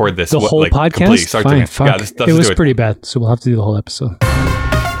just re-record this. The whole podcast? Complete, start doing Fine. it. Fuck. Yeah, let's it was do it. pretty bad, so we'll have to do the whole episode.